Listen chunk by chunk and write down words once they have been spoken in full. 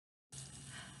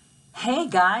Hey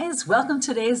guys, welcome to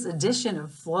today's edition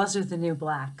of Flawed the New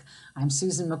Black. I'm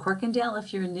Susan McCorkindale.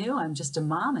 If you're new, I'm just a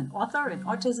mom, an author, an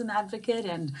autism advocate,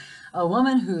 and a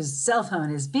woman whose cell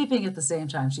phone is beeping at the same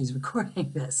time she's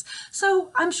recording this.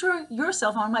 So I'm sure your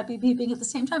cell phone might be beeping at the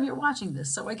same time you're watching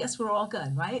this. So I guess we're all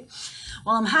good, right?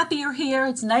 Well, I'm happy you're here.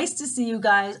 It's nice to see you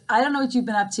guys. I don't know what you've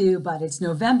been up to, but it's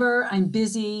November. I'm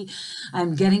busy.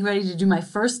 I'm getting ready to do my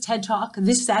first TED Talk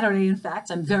this Saturday. In fact,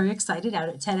 I'm very excited out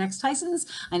at TEDx Tyson's.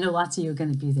 I know lots of you are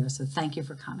going to be there, so thank you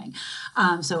for coming.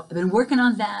 So I've been working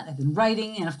on that. I've been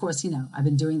writing, and of course, I've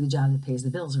been doing the job that pays the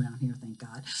bills around here, thank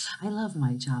God. I love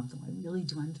my job, though. I really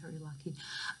do. I'm very lucky.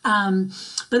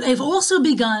 But I've also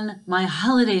begun my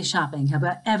holiday shopping. Have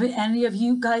any of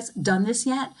you guys done this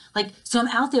yet? So I'm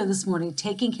out there this morning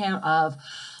taking care of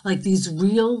these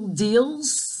real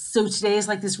deals. So today is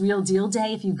this real deal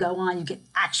day. If you go on, you get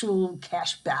actual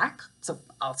cash back. So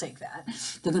I'll take that.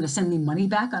 They're going to send me money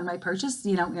back on my purchase,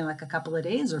 in like a couple of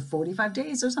days or 45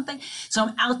 days or something. So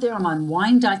I'm out there. I'm on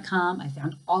wine.com. I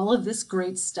found all of this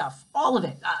great stuff, all of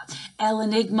it. El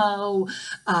Enigma.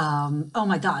 Oh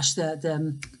my gosh,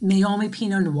 the Naomi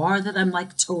Pinot Noir that I'm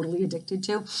totally addicted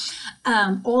to.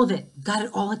 All of it. Got it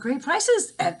all at great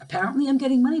prices. And apparently I'm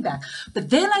getting money back.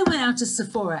 But then I went out to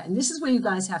Sephora, and this is where you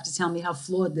guys have to tell me how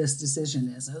flawed this decision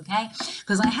is, okay?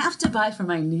 Because I have to buy for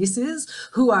my nieces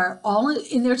who are all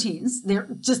in their teens. They're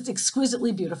just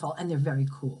exquisitely beautiful, and they're very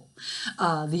cool.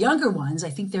 The younger ones, I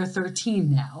think they're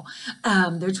 13 now.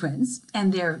 They're twins,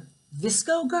 and they're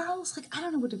Visco girls. I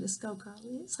don't know what a Visco girl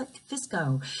is.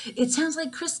 Visco. It sounds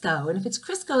like Crisco, and if it's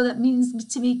Crisco, that means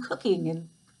to me cooking, and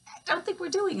I don't think we're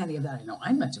doing any of that. I know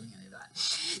I'm not doing any of that.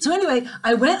 So anyway,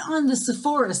 I went on the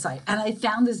Sephora site, and I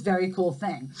found this very cool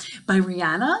thing by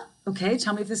Rihanna. Okay,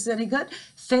 tell me if this is any good.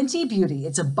 Fenty Beauty.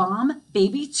 It's a Balm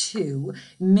Baby 2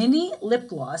 mini lip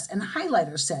gloss and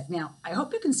highlighter set. Now, I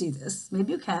hope you can see this.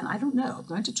 Maybe you can. I don't know. I'm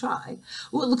going to try.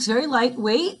 Oh, it looks very light.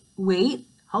 Wait.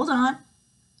 Hold on.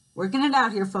 Working it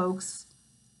out here, folks.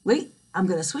 Wait. I'm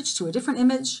going to switch to a different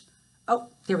image. Oh,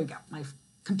 there we go. My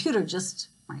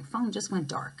phone just went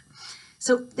dark.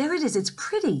 So there it is. It's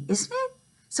pretty, isn't it?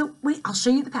 So wait, I'll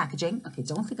show you the packaging. Okay,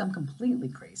 don't think I'm completely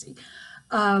crazy.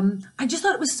 I just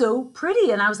thought it was so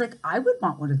pretty, and I was like, I would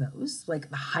want one of those, the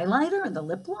highlighter and the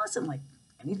lip gloss, and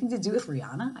anything to do with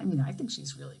Rihanna. I mean, I think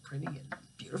she's really pretty and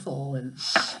beautiful and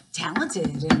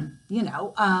talented,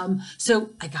 and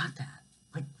so I got that.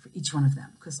 For each one of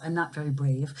them, because I'm not very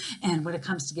brave. And when it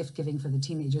comes to gift giving for the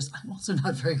teenagers, I'm also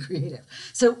not very creative.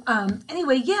 So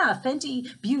anyway, yeah,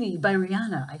 Fenty Beauty by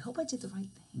Rihanna. I hope I did the right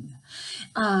thing.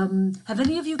 Have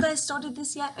any of you guys started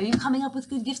this yet? Are you coming up with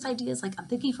good gift ideas? I'm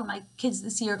thinking for my kids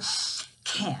this year,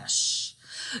 cash.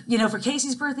 For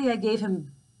Casey's birthday,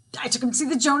 I took him to see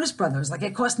the Jonas Brothers.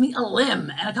 It cost me a limb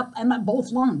and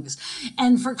both lungs.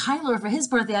 And for Kyler, for his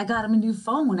birthday, I got him a new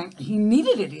phone when he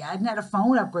needed it. He hadn't had a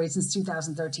phone upgrade since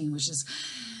 2013, which is,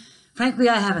 frankly,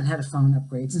 I haven't had a phone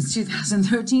upgrade since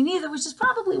 2013 either, which is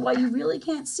probably why you really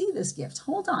can't see this gift.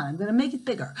 Hold on, I'm going to make it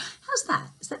bigger. How's that?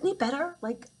 Is that any better?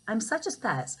 I'm such a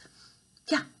spaz.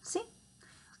 Yeah, see?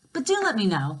 But do let me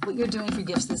know what you're doing for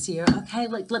gifts this year, okay?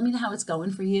 Let me know how it's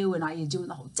going for you, and are you doing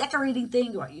the whole decorating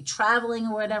thing, or are you traveling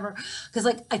or whatever? Because,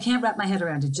 I can't wrap my head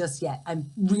around it just yet.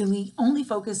 I'm really only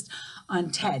focused on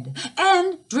TED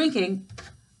and drinking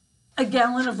a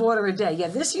gallon of water a day. Yeah,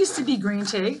 this used to be green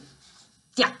tea.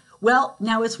 Yeah, well,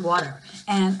 now it's water,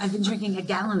 and I've been drinking a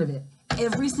gallon of it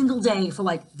every single day for,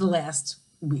 the last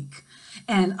week.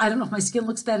 And I don't know if my skin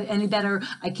looks any better.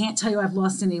 I can't tell you I've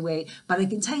lost any weight, but I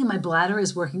can tell you my bladder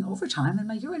is working overtime and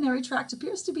my urinary tract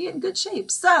appears to be in good shape.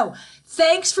 So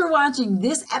thanks for watching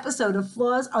this episode of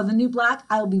Flaws Are the New Black.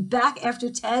 I'll be back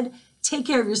after TED. Take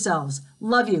care of yourselves.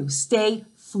 Love you. Stay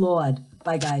flawed.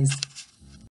 Bye, guys.